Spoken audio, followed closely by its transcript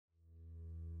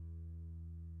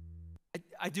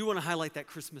I do want to highlight that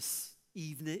Christmas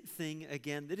Eve thing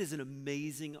again. That is an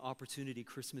amazing opportunity,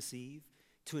 Christmas Eve,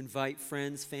 to invite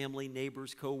friends, family,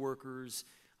 neighbors, coworkers,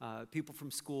 people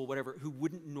from school, whatever, who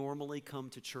wouldn't normally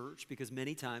come to church, because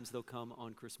many times they'll come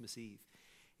on Christmas Eve.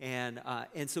 And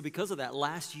so because of that,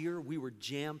 last year we were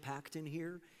jam-packed in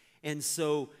here. And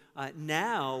so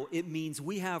now it means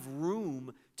we have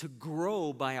room to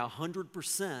grow by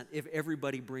 100% if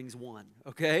everybody brings one,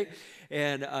 okay?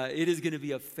 And it is going to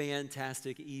be a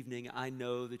fantastic evening. I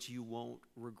know that you won't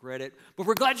regret it. But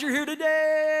we're glad you're here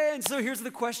today. And so here's the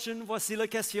question. Voici la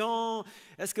question.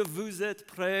 Est-ce que vous êtes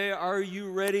prêts? Are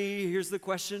you ready? Here's the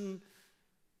question.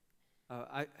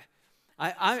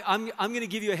 I'm going to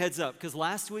give you a heads up, because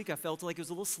last week I felt like it was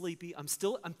a little sleepy. I'm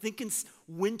thinking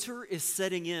winter is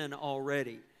setting in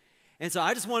already. And so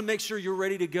I just want to make sure you're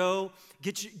ready to go.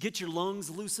 Get your lungs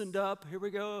loosened up. Here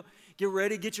we go. Get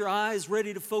ready. Get your eyes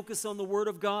ready to focus on the Word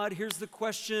of God. Here's the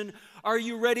question. Are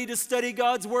you ready to study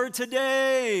God's Word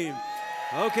today?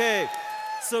 Okay.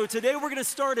 So today we're going to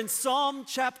start in Psalm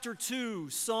chapter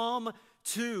 2. Psalm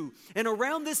 2. And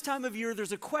around this time of year,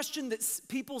 there's a question that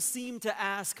people seem to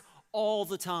ask all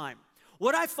the time.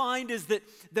 What I find is that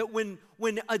when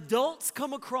adults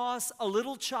come across a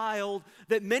little child,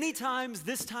 that many times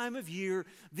this time of year,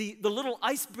 the little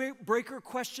icebreaker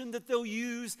question that they'll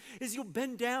use is you'll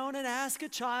bend down and ask a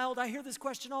child. I hear this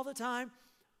question all the time.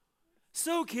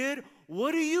 So kid,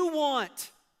 what do you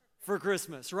want for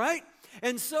Christmas, right?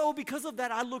 And so because of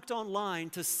that, I looked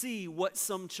online to see what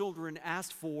some children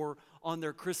asked for on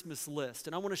their Christmas list.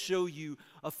 And I want to show you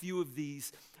a few of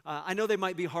these. I know they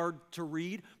might be hard to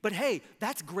read, but hey,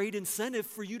 that's great incentive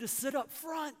for you to sit up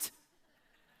front.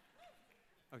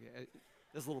 Okay,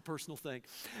 that's a little personal thing.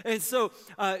 And so,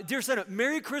 dear Santa,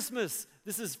 Merry Christmas.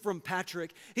 This is from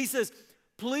Patrick. He says,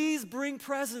 please bring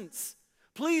presents.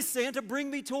 Please, Santa,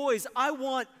 bring me toys. I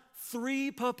want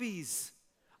 3 puppies.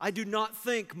 I do not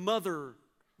think Mother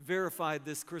verified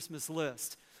this Christmas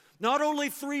list. Not only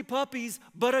 3 puppies,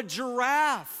 but a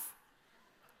giraffe.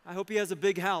 I hope he has a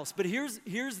big house. But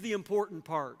here's the important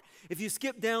part. If you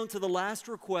skip down to the last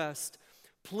request,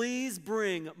 please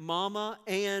bring Mama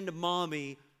and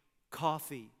Mommy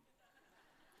coffee.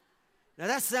 Now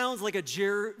that sounds like a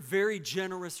very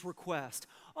generous request.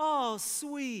 Oh,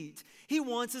 sweet. He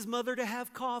wants his mother to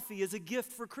have coffee as a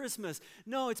gift for Christmas.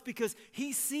 No, it's because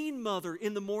he's seen Mother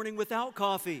in the morning without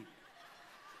coffee.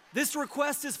 This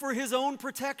request is for his own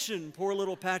protection, poor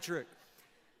little Patrick.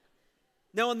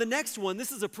 Now, on the next one, this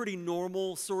is a pretty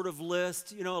normal sort of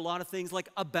list. You know, a lot of things like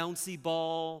a bouncy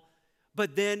ball.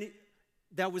 But then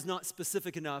that was not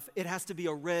specific enough. It has to be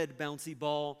a red bouncy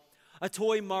ball. A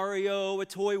toy Mario, a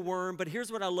toy worm. But here's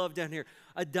what I love down here.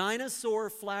 A dinosaur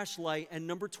flashlight. And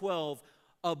number 12,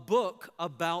 a book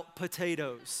about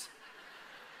potatoes.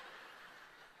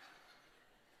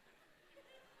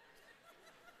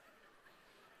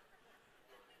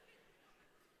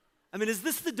 I mean, is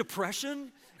this the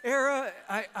Depression era?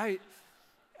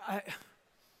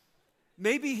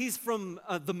 Maybe he's from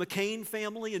the McCain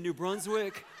family in New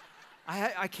Brunswick.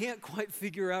 I can't quite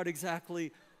figure out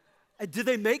exactly. Do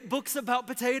they make books about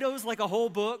potatoes, like a whole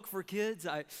book for kids?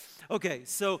 Okay,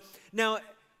 so now,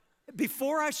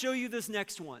 before I show you this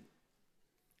next one,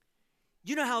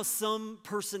 you know how some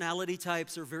personality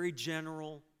types are very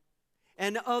general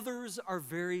and others are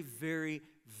very, very,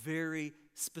 very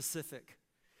specific.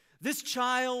 This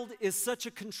child is such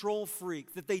a control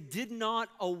freak that they did not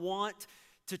want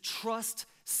to trust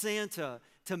Santa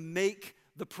to make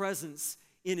the presents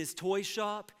in his toy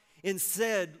shop.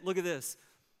 Instead, look at this.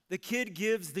 The kid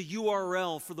gives the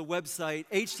URL for the website,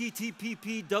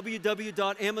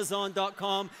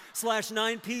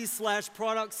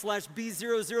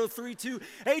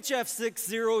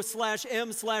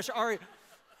 http://9p/product/B0032HF60/M/R.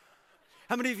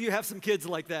 How many of you have some kids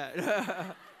like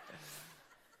that?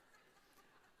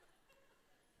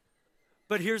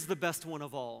 But here's the best one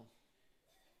of all.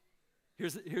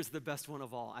 Here's the best one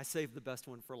of all. I saved the best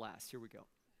one for last. Here we go.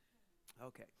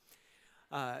 Okay.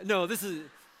 No, this is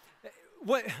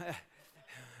what.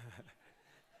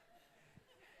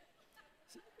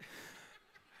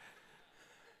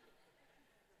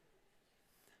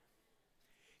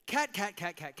 Cat. I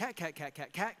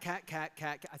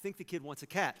think the kid wants a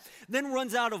cat. Then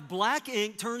runs out of black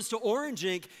ink, turns to orange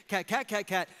ink.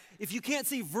 Cat. If you can't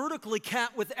see vertically,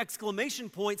 cat with exclamation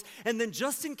points. And then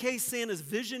just in case Santa's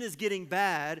vision is getting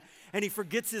bad and he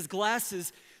forgets his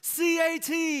glasses, CAT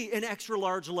in extra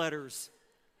large letters.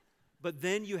 But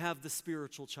then you have the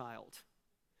spiritual child.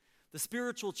 The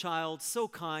spiritual child, so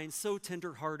kind, so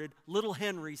tender-hearted. Little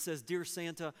Henry says, "Dear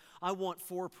Santa, I want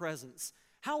 4 presents.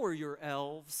 How are your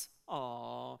elves?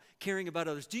 Aw, caring about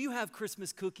others. Do you have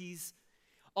Christmas cookies?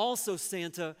 Also,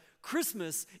 Santa,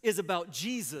 Christmas is about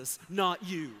Jesus, not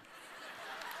you.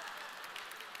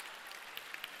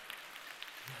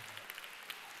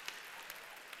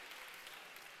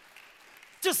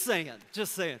 Just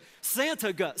saying.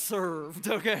 Santa got served,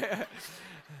 okay?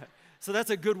 So that's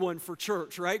a good one for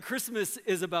church, right? Christmas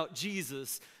is about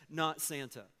Jesus, not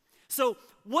Santa. So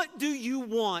what do you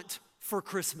want for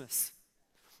Christmas?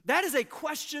 That is a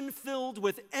question filled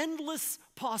with endless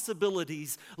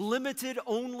possibilities, limited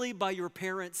only by your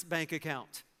parents' bank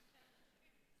account.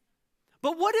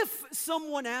 But what if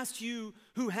someone asked you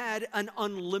who had an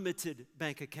unlimited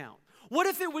bank account? What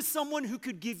if it was someone who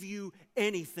could give you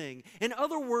anything? In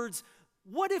other words,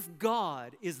 what if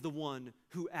God is the one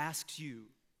who asks you,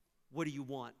 what do you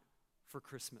want for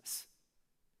Christmas?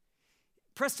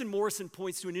 Preston Morrison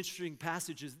points to an interesting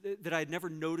passage that I had never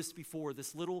noticed before,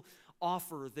 this little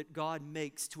offer that God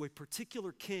makes to a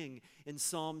particular king in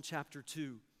Psalm chapter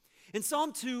 2. In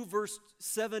Psalm 2, verse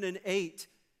 7 and 8,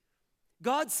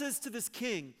 God says to this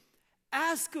king,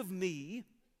 "Ask of me,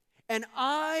 and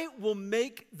I will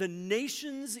make the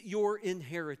nations your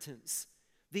inheritance,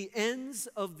 the ends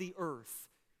of the earth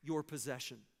your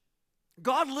possession."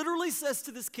 God literally says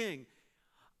to this king,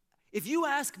 if you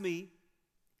ask me,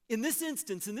 in this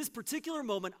instance, in this particular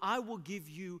moment, I will give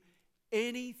you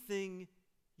anything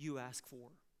you ask for.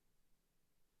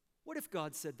 What if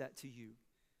God said that to you?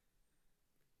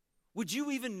 Would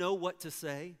you even know what to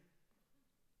say?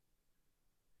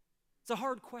 It's a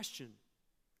hard question.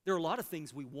 There are a lot of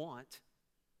things we want.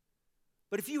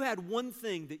 But if you had one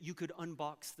thing that you could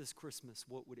unbox this Christmas,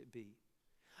 what would it be?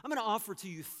 I'm going to offer to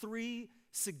you 3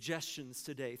 suggestions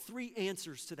today, 3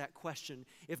 answers to that question.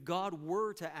 If God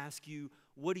were to ask you,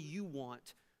 what do you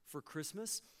want for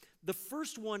Christmas? The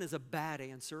first one is a bad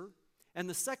answer, and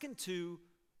the second 2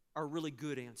 are really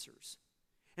good answers.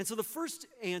 And so the first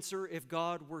answer, if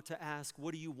God were to ask,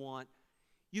 what do you want?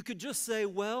 You could just say,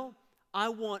 well, I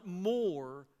want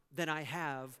more than I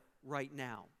have right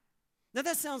now. Now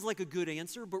that sounds like a good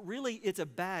answer, but really it's a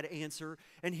bad answer,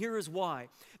 and here is why.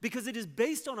 Because it is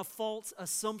based on a false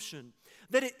assumption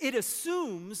that it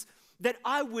assumes that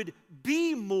I would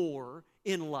be more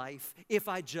in life if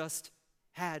I just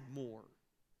had more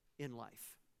in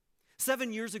life.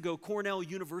 7 years ago, Cornell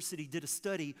University did a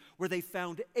study where they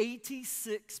found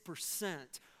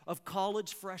 86% of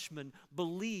college freshmen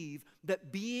believe that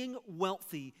being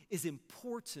wealthy is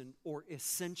important or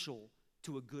essential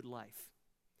to a good life.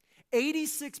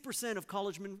 86% of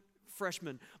college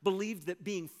freshmen believed that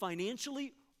being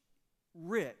financially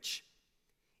rich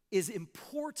is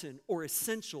important or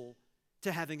essential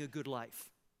to having a good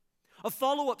life. A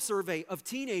follow-up survey of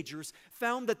teenagers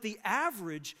found that the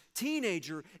average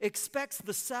teenager expects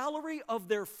the salary of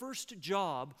their first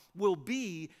job will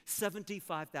be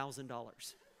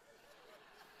 $75,000.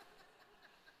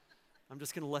 I'm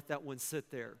just going to let that one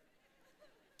sit there.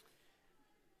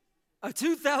 A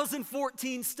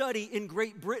 2014 study in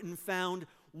Great Britain found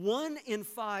 1 in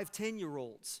 5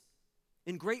 10-year-olds.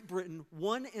 In Great Britain,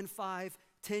 1 in 5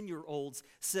 10-year-olds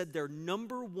said their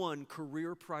number one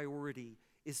career priority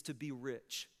is to be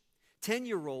rich.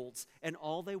 10-year-olds, and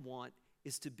all they want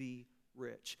is to be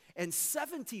rich. And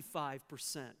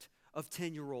 75% of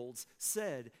 10-year-olds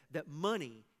said that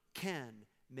money can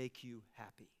make you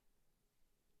happy.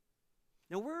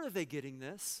 Now, where are they getting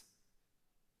this?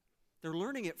 They're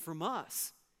learning it from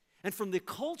us and from the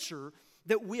culture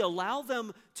that we allow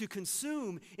them to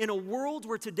consume in a world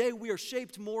where today we are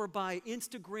shaped more by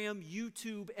Instagram,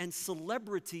 YouTube, and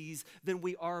celebrities than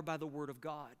we are by the Word of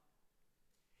God.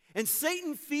 And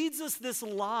Satan feeds us this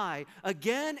lie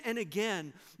again and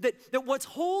again that what's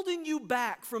holding you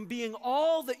back from being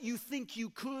all that you think you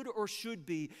could or should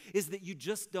be is that you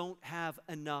just don't have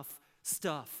enough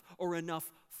stuff or enough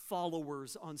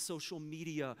followers on social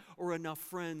media or enough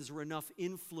friends or enough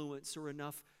influence or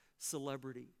enough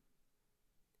celebrity.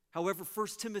 However, 1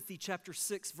 Timothy chapter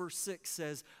 6 verse 6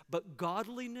 says, "But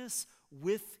godliness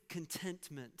with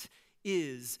contentment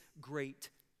is great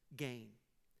gain."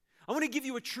 I want to give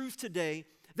you a truth today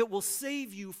that will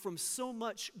save you from so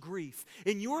much grief.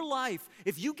 In your life,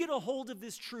 if you get a hold of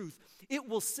this truth, it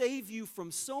will save you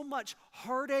from so much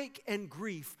heartache and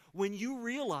grief when you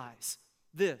realize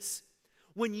this.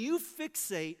 When you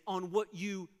fixate on what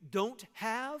you don't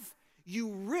have,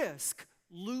 you risk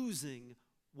losing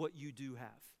what you do have.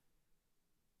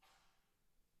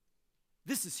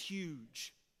 This is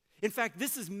huge. In fact,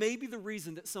 this is maybe the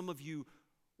reason that some of you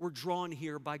were drawn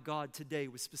here by God today,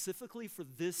 was specifically for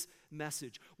this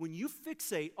message. When you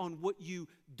fixate on what you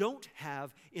don't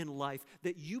have in life,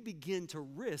 that you begin to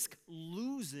risk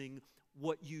losing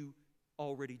what you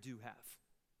already do have.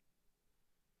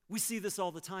 We see this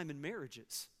all the time in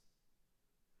marriages.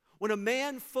 When a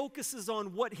man focuses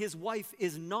on what his wife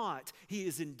is not, he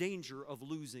is in danger of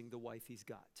losing the wife he's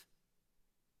got.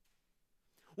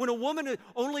 When a woman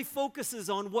only focuses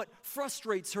on what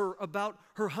frustrates her about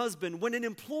her husband, when an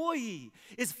employee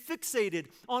is fixated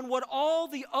on what all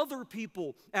the other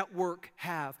people at work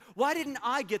have. Why didn't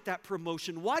I get that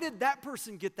promotion? Why did that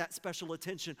person get that special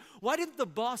attention? Why didn't the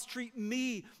boss treat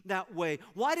me that way?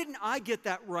 Why didn't I get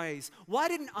that raise? Why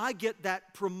didn't I get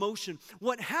that promotion?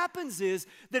 What happens is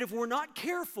that if we're not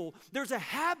careful, there's a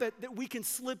habit that we can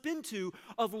slip into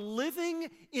of living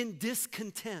in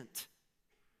discontent.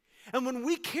 And when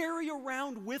we carry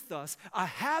around with us a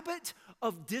habit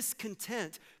of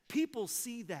discontent, people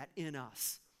see that in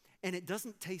us, and it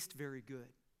doesn't taste very good.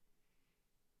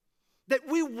 That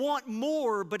we want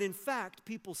more, but in fact,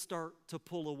 people start to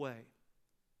pull away.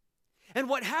 And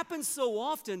what happens so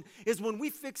often is when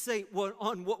we fixate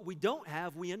on what we don't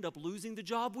have, we end up losing the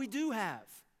job we do have,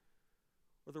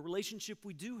 or the relationship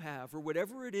we do have, or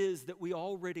whatever it is that we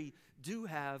already do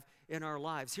have in our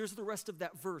lives. Here's the rest of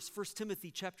that verse, 1 Timothy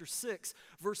chapter 6,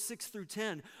 verse 6 through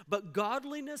 10. But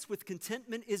godliness with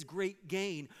contentment is great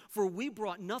gain, for we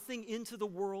brought nothing into the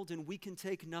world and we can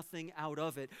take nothing out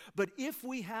of it. But if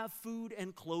we have food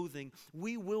and clothing,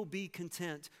 we will be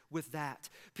content with that.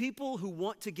 People who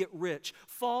want to get rich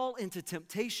fall into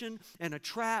temptation and a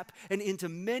trap and into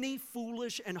many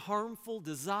foolish and harmful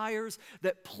desires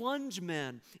that plunge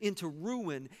men into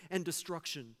ruin and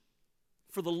destruction.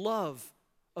 For the love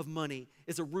of money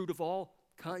is a root of all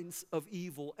kinds of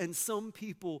evil, and some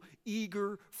people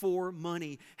eager for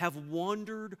money have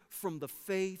wandered from the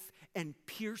faith and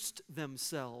pierced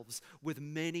themselves with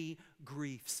many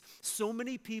griefs. So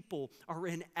many people are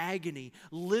in agony,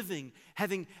 living,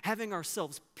 having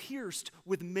ourselves pierced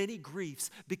with many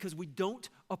griefs because we don't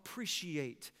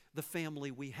appreciate the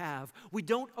family we have. We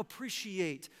don't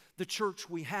appreciate the church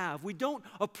we have. We don't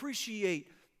appreciate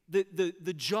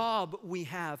the job we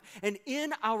have. And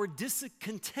in our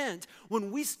discontent, when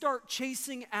we start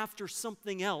chasing after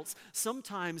something else,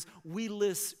 sometimes we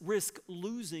risk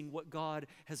losing what God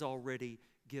has already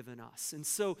given us. And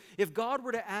so if God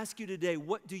were to ask you today,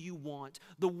 what do you want?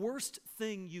 The worst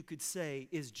thing you could say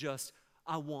is just,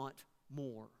 I want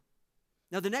more.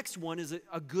 Now the next one is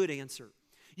a good answer.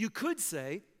 You could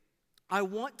say, I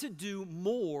want to do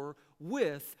more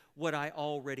with what I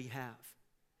already have.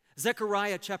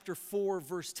 Zechariah chapter 4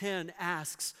 verse 10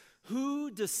 asks,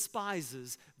 who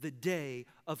despises the day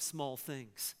of small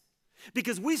things?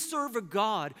 Because we serve a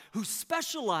God who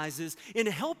specializes in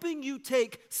helping you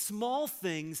take small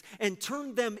things and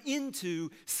turn them into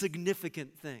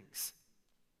significant things.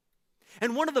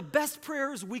 And one of the best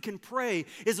prayers we can pray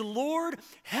is, Lord,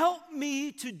 help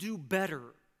me to do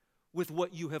better with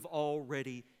what you have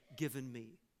already given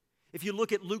me. If you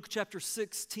look at Luke chapter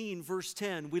 16, verse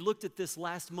 10, we looked at this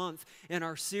last month in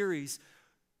our series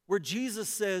where Jesus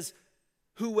says,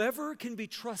 whoever can be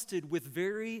trusted with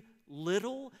very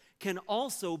little can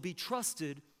also be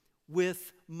trusted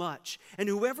with much. And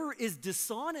whoever is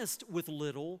dishonest with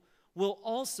little will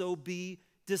also be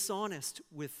dishonest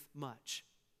with much.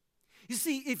 You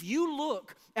see, if you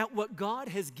look at what God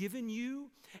has given you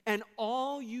and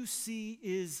all you see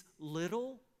is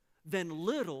little, then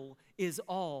little is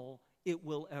all it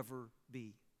will ever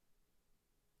be.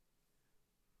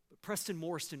 But Preston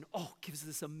Morriston, gives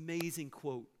this amazing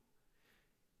quote.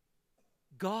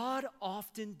 God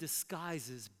often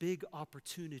disguises big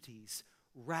opportunities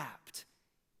wrapped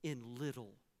in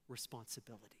little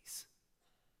responsibilities.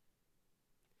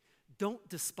 Don't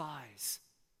despise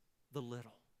the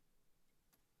little.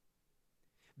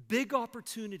 Big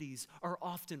opportunities are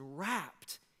often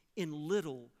wrapped in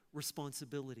little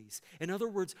responsibilities. In other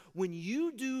words, when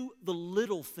you do the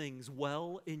little things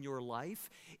well in your life,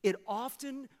 it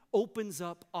often opens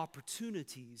up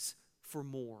opportunities for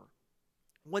more.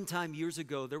 One time years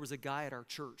ago, there was a guy at our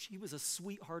church. He was a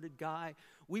sweethearted guy.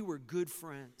 We were good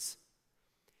friends.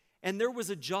 And there was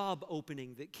a job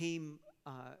opening that came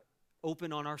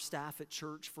open on our staff at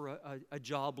church for a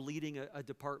job leading a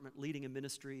department, leading a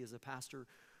ministry as a pastor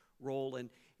role.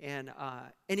 And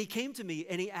he came to me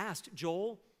and he asked,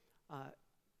 Joel,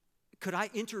 could I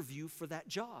interview for that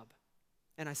job?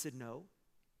 And I said, no.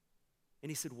 And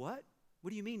he said, what? What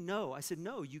do you mean, no? I said,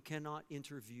 no, you cannot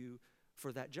interview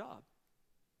for that job.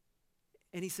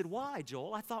 And he said, why,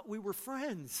 Joel? I thought we were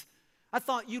friends. I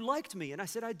thought you liked me. And I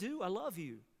said, I do. I love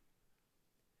you.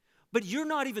 But you're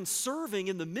not even serving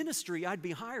in the ministry I'd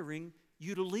be hiring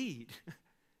you to lead.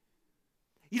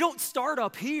 You don't start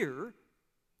up here.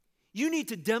 You need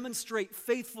to demonstrate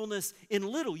faithfulness in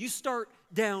little. You start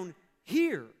down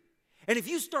here. And if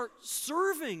you start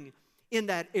serving in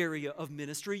that area of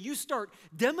ministry. You start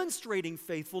demonstrating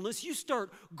faithfulness. You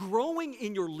start growing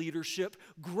in your leadership,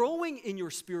 growing in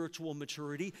your spiritual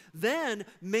maturity. Then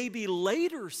maybe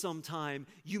later sometime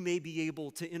you may be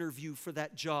able to interview for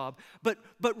that job. But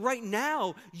right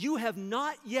now you have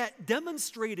not yet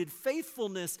demonstrated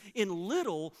faithfulness in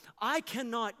little. I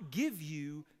cannot give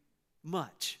you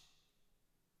much.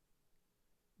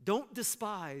 Don't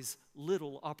despise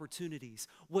little opportunities.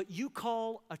 What you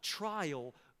call a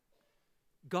trial,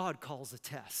 God calls a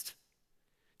test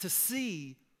to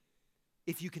see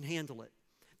if you can handle it.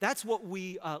 That's what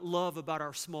we love about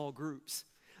our small groups.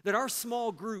 That our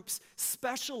small groups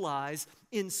specialize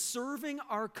in serving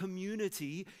our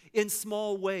community in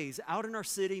small ways, out in our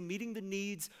city, meeting the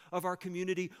needs of our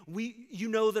community. You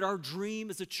know that our dream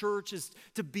as a church is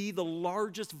to be the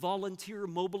largest volunteer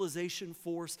mobilization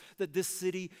force that this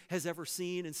city has ever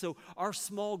seen. And so our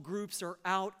small groups are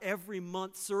out every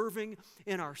month serving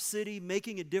in our city,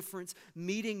 making a difference,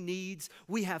 meeting needs.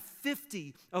 We have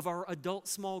 50 of our adult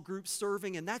small groups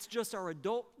serving, and that's just our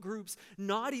adult groups,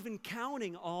 not even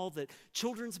counting all that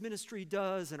children's ministry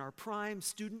does and our prime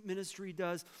student ministry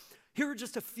does. Here are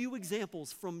just a few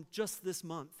examples from just this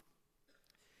month.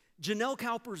 Janelle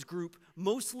Cowper's group,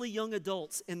 mostly young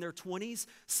adults in their 20s,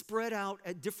 spread out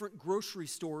at different grocery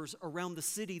stores around the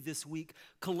city this week,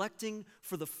 collecting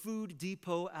for the Food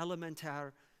Depot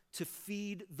Alimentaire to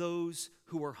feed those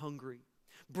who are hungry.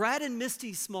 Brad and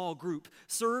Misty's small group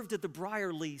served at the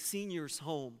Briarley Seniors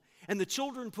Home, and the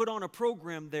children put on a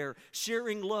program there,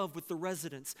 sharing love with the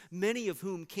residents, many of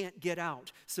whom can't get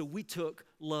out, so we took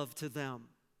love to them.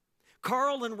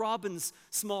 Carl and Robin's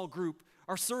small group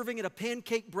are serving at a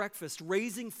pancake breakfast,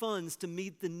 raising funds to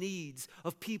meet the needs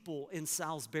of people in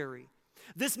Salisbury.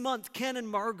 This month, Ken and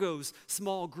Margot's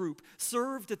small group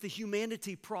served at the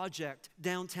Humanity Project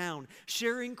downtown,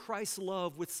 sharing Christ's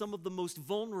love with some of the most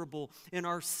vulnerable in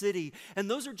our city. And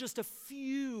those are just a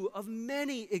few of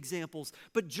many examples,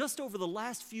 but just over the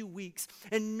last few weeks.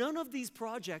 And none of these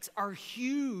projects are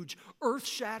huge,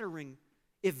 earth-shattering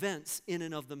events in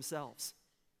and of themselves.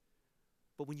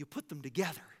 But when you put them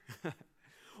together,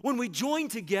 when we join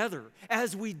together,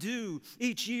 as we do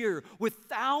each year, with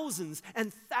thousands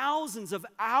and thousands of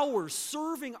hours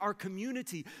serving our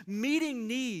community, meeting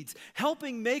needs,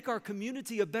 helping make our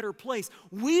community a better place,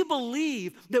 we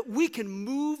believe that we can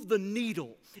move the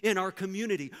needle in our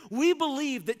community. We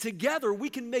believe that together we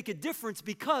can make a difference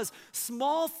because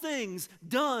small things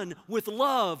done with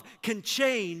love can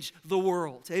change the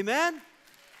world. Amen?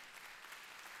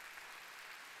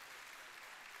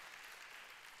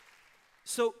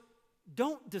 So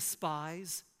don't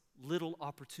despise little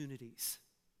opportunities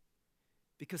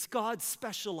because God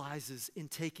specializes in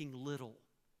taking little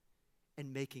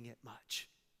and making it much.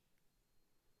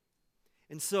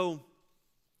 And so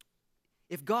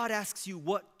if God asks you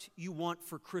what you want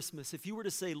for Christmas, if you were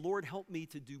to say, Lord, help me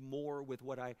to do more with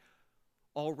what I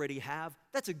already have,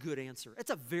 that's a good answer.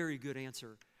 It's a very good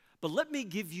answer. But let me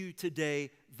give you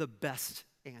today the best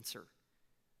answer.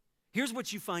 Here's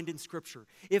what you find in Scripture.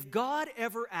 If God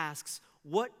ever asks,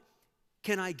 what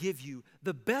can I give you?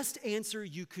 The best answer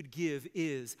you could give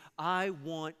is, I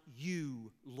want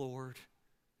you, Lord,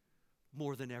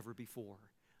 more than ever before.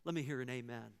 Let me hear an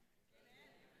amen.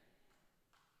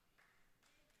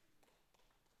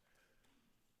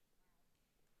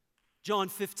 John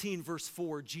 15, verse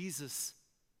 4, Jesus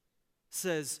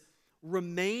says,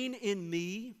 remain in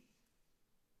me,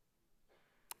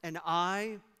 and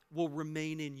I will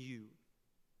remain in you.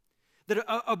 That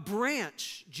a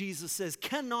branch, Jesus says,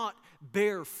 cannot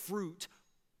bear fruit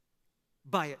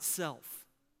by itself.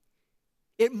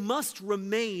 It must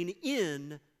remain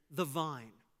in the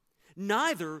vine.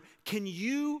 Neither can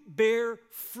you bear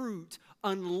fruit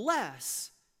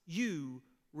unless you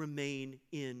remain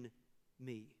in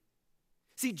me.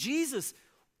 See, Jesus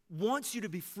wants you to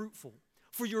be fruitful,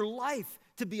 for your life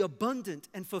to be abundant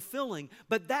and fulfilling,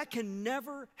 but that can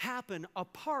never happen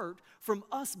apart from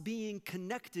us being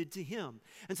connected to Him.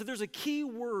 And so there's a key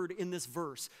word in this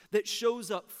verse that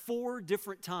shows up 4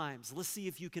 different times. Let's see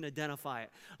if you can identify it.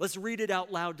 Let's read it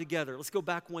out loud together. Let's go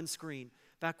back one screen.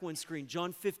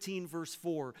 John 15, verse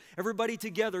 4. Everybody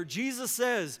together. Jesus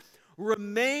says,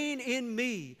 remain in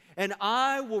me, and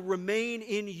I will remain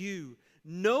in you.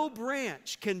 No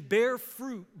branch can bear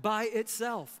fruit by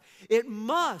itself. It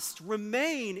must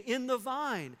remain in the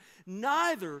vine.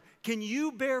 Neither can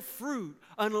you bear fruit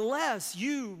unless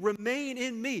you remain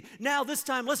in me. Now, this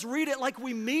time, let's read it like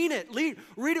we mean it.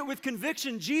 Read it with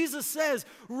conviction. Jesus says,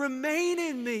 remain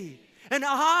in me, and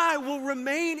I will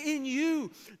remain in you.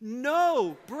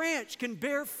 No branch can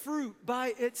bear fruit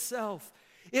by itself.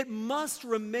 It must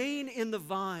remain in the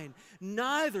vine.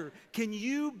 neither can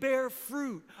you bear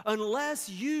fruit unless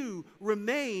you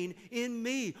remain in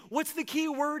me. What's the key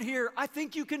word here? I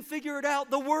think you can figure it out.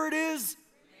 The word is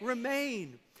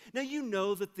remain. Now, you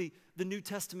know that the New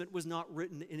Testament was not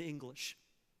written in English.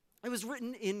 It was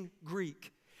written in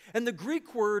Greek. And the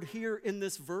Greek word here in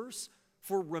this verse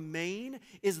for remain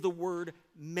is the word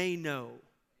meno.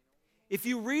 If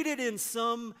you read it in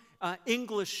some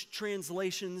English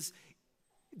translations,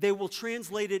 they will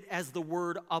translate it as the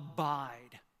word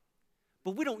abide.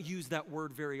 But we don't use that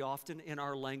word very often in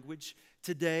our language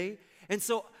today. And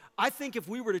so I think if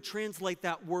we were to translate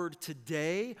that word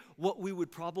today, what we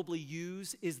would probably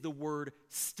use is the word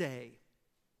stay.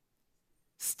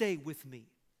 Stay with me,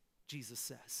 Jesus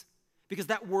says. Because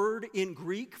that word in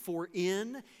Greek for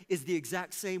in is the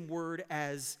exact same word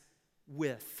as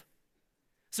with.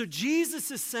 So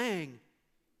Jesus is saying,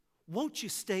 won't you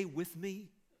stay with me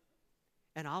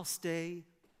and I'll stay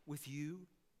with you?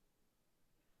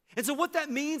 And so what that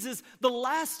means is the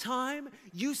last time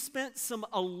you spent some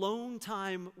alone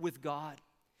time with God,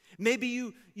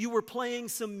 maybe you were playing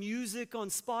some music on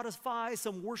Spotify,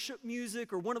 some worship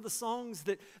music, or one of the songs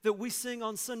that we sing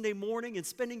on Sunday morning, and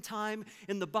spending time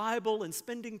in the Bible and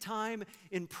spending time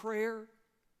in prayer.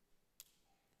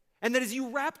 And that as you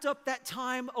wrapped up that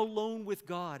time alone with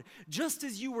God, just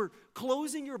as you were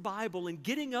closing your Bible and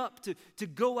getting up to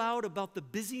go out about the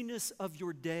busyness of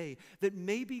your day, that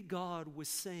maybe God was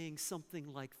saying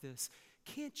something like this: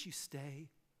 can't you stay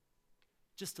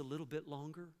just a little bit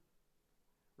longer?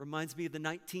 Reminds me of the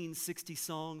 1960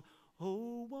 song,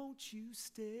 "Oh, won't you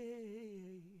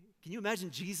stay?" Can you imagine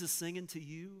Jesus singing to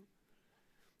you?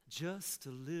 Just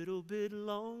a little bit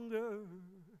longer.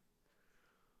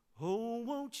 Oh,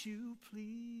 won't you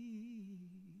please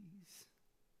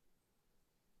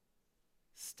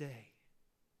stay?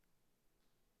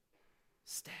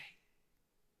 Stay.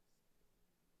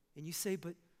 And you say,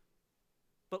 but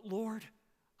Lord,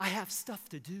 I have stuff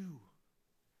to do.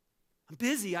 I'm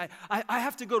busy. I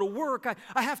have to go to work.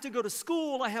 I have to go to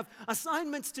school. I have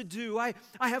assignments to do. I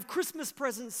have Christmas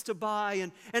presents to buy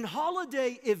and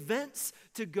holiday events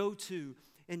to go to.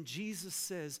 And Jesus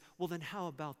says, well, then how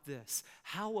about this?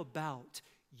 How about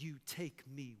you take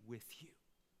me with you?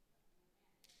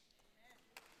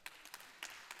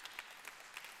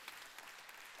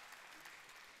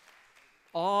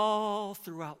 All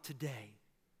throughout today.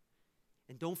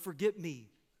 And don't forget me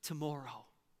tomorrow.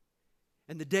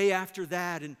 And the day after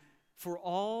that, and for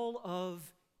all of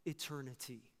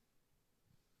eternity.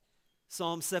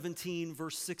 Psalm 17,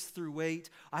 verse 6 through 8,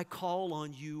 I call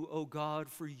on you, O God,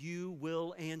 for you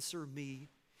will answer me.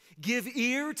 Give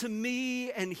ear to me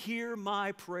and hear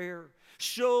my prayer.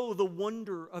 Show the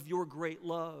wonder of your great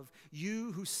love,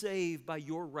 you who save by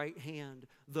your right hand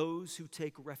those who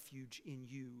take refuge in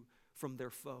you from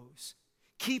their foes.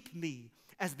 Keep me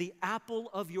as the apple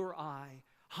of your eye.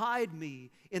 Hide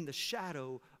me in the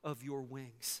shadow of your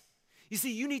wings. You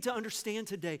see, you need to understand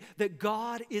today that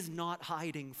God is not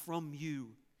hiding from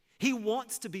you. He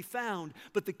wants to be found,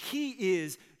 but the key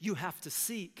is you have to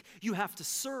seek, you have to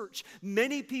search.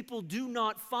 Many people do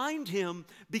not find him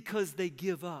because they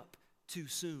give up too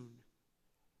soon.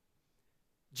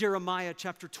 Jeremiah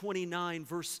chapter 29,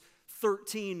 verse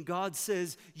 13, God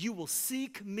says, you will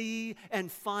seek me and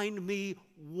find me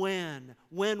when?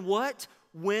 When what?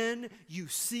 When you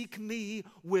seek me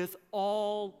with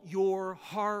all your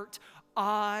heart.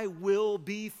 I will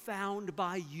be found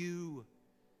by you,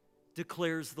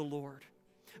 declares the Lord.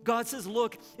 God says,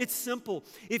 look, it's simple.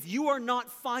 If you are not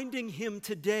finding him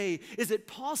today, is it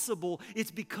possible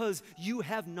it's because you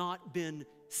have not been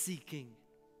seeking?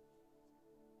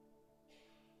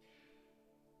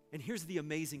 And here's the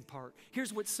amazing part.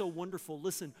 Here's what's so wonderful.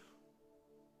 Listen,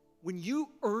 when you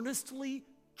earnestly,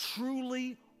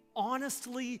 truly,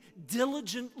 honestly,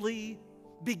 diligently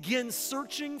begin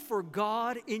searching for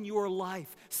God in your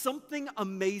life, something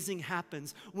amazing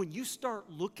happens. When you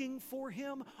start looking for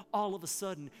him, all of a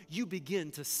sudden you begin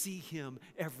to see him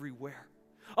everywhere.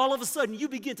 All of a sudden you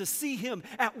begin to see him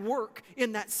at work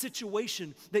in that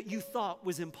situation that you thought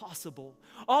was impossible.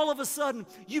 All of a sudden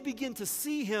you begin to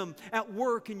see him at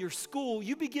work in your school.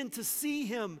 You begin to see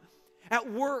him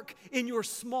at work in your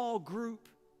small group.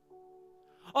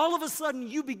 All of a sudden,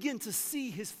 you begin to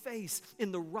see his face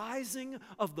in the rising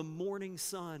of the morning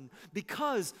sun,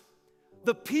 because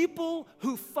the people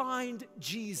who find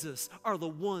Jesus are the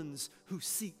ones who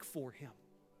seek for him.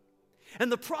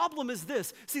 And the problem is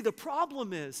this. See, the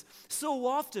problem is so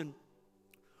often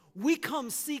we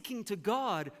come seeking to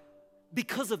God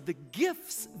because of the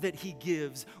gifts that he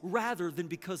gives rather than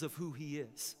because of who he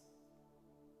is.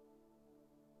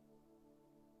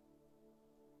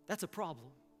 That's a problem.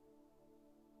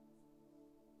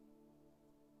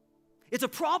 It's a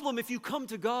problem if you come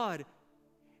to God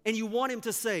and you want him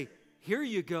to say, here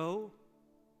you go,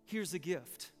 here's a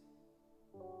gift.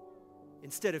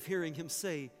 Instead of hearing him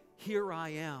say, here I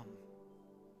am,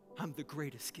 I'm the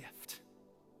greatest gift.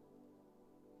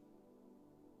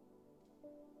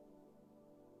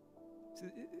 See,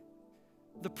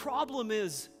 the problem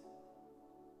is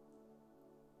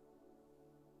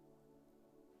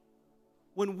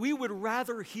when we would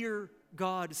rather hear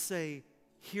God say,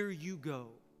 here you go,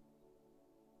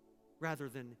 rather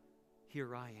than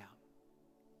here I am.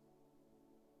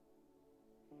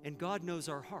 And God knows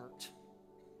our heart.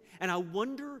 And I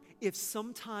wonder if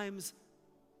sometimes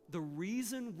the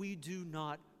reason we do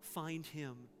not find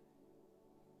him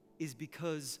is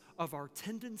because of our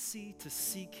tendency to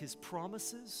seek his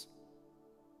promises,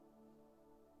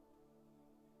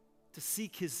 to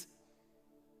seek his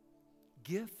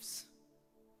gifts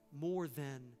more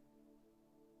than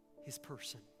his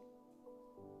person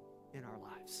in our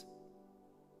lives.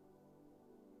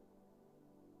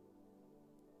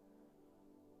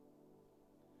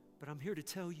 But I'm here to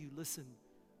tell you, listen,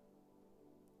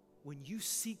 when you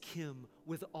seek him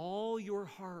with all your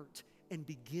heart and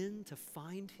begin to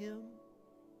find him,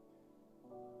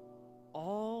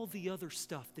 all the other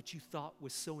stuff that you thought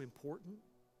was so important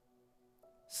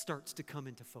starts to come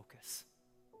into focus.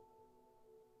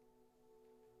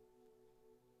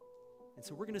 And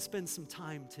so we're going to spend some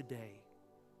time today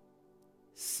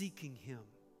seeking him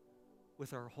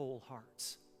with our whole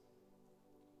hearts.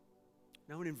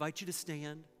 Now I want to invite you to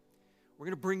stand. We're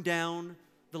going to bring down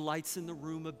the lights in the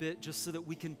room a bit just so that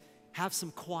we can have some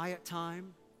quiet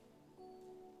time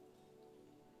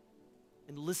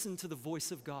and listen to the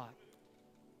voice of God.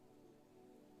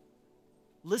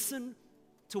 Listen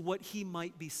to what he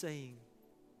might be saying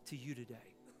to you today.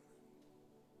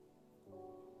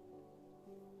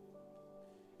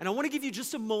 And I want to give you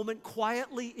just a moment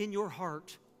quietly in your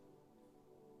heart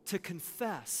to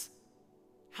confess,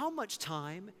 how much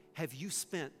time have you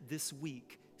spent this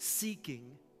week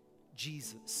seeking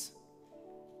Jesus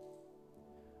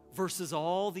versus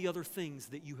all the other things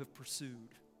that you have pursued,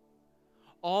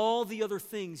 all the other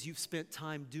things you've spent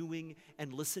time doing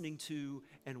and listening to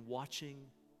and watching?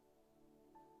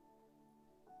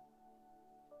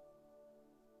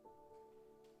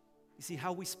 You see,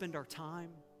 how we spend our time,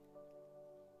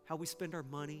 how we spend our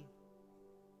money,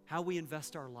 how we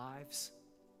invest our lives,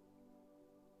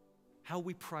 how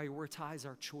we prioritize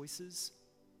our choices,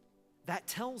 that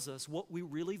tells us what we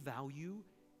really value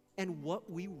and what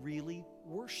we really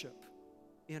worship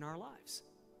in our lives.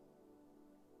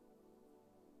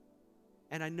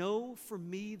 And I know for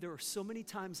me, there are so many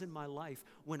times in my life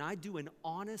when I do an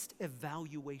honest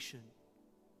evaluation,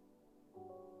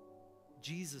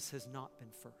 Jesus has not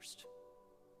been first.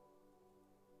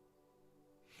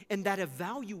 And that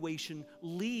evaluation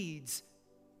leads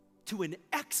to an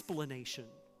explanation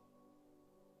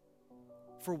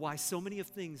for why so many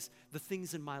of the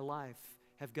things in my life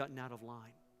have gotten out of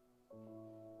line.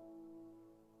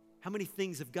 How many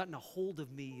things have gotten a hold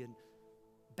of me, and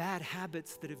bad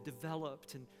habits that have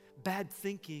developed, and bad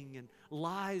thinking, and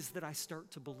lies that I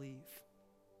start to believe.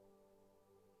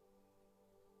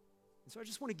 And so I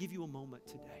just want to give you a moment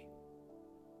today.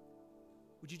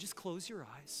 Would you just close your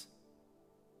eyes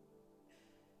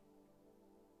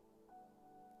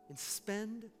and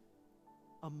spend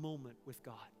a moment with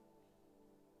God?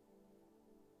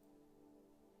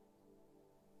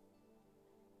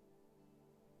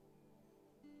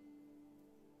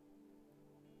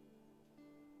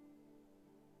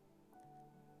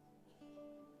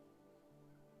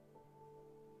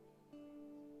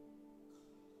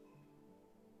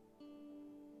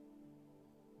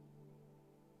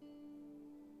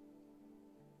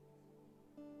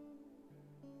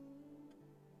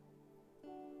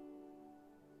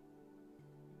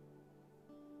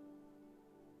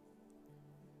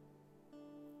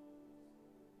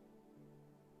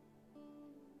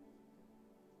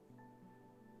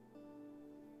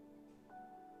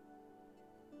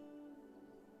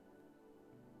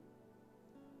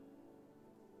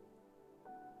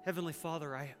 Heavenly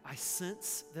Father, I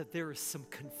sense that there is some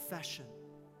confession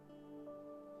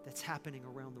that's happening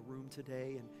around the room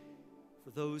today, and for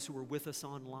those who are with us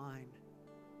online.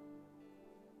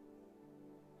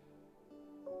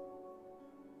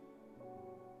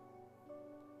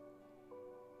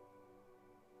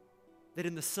 That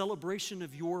in the celebration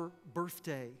of your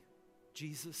birthday,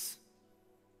 Jesus,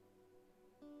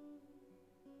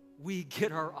 we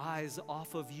get our eyes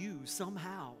off of you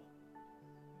somehow.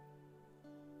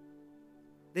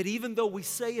 That even though we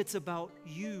say it's about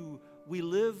you, we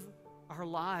live our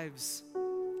lives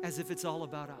as if it's all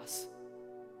about us.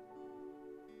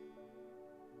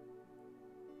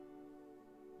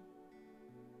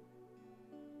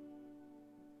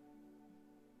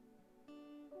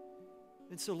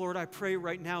 And so, Lord, I pray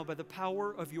right now by the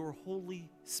power of your Holy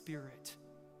Spirit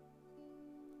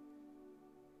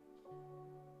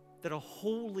that a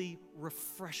holy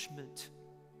refreshment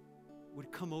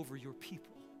would come over your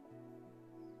people.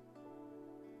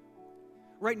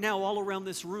 Right now, all around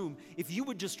this room, if you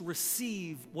would just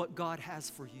receive what God has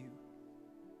for you.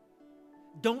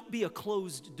 Don't be a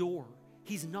closed door.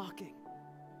 He's knocking.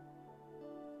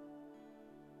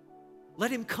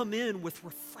 Let him come in with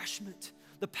refreshment,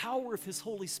 the power of his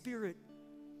Holy Spirit.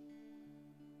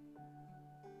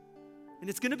 And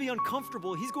it's going to be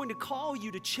uncomfortable. He's going to call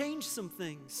you to change some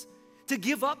things, to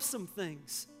give up some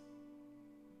things,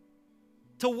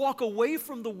 to walk away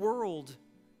from the world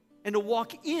and to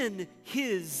walk in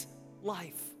his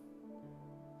life.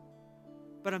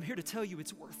 But I'm here to tell you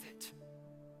it's worth it.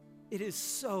 It is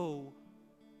so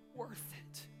worth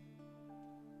it.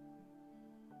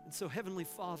 And so, Heavenly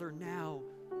Father, now,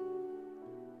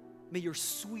 may your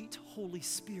sweet Holy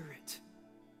Spirit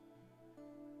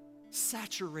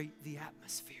saturate the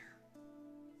atmosphere.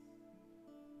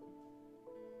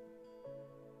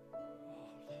 Oh,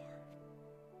 Lord.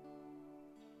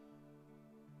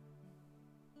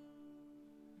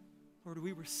 Lord,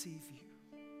 we receive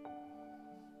you.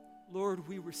 Lord,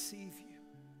 we receive you.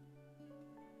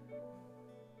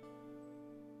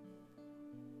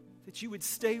 That you would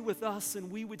stay with us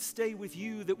and we would stay with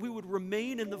you, that we would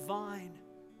remain in the vine.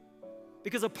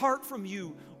 Because apart from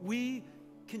you, we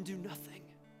can do nothing.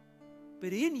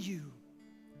 But in you,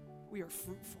 we are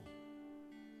fruitful.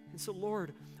 And so,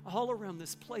 Lord, all around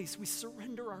this place, we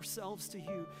surrender ourselves to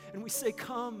you and we say,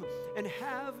 come and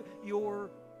have your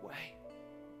way.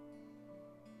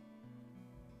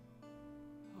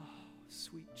 Oh,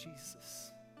 sweet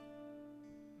Jesus.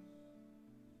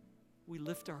 We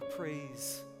lift our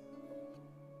praise.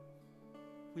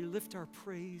 We lift our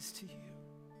praise to you.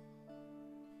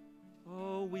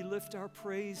 Oh, we lift our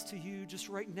praise to you just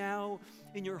right now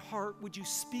in your heart. Would you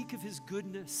speak of his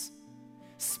goodness?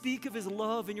 Speak of his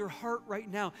love in your heart right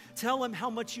now. Tell him how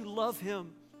much you love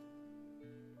him.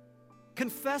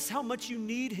 Confess how much you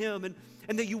need him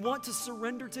and that you want to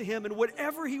surrender to him and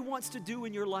whatever he wants to do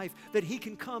in your life, that he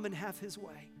can come and have his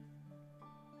way.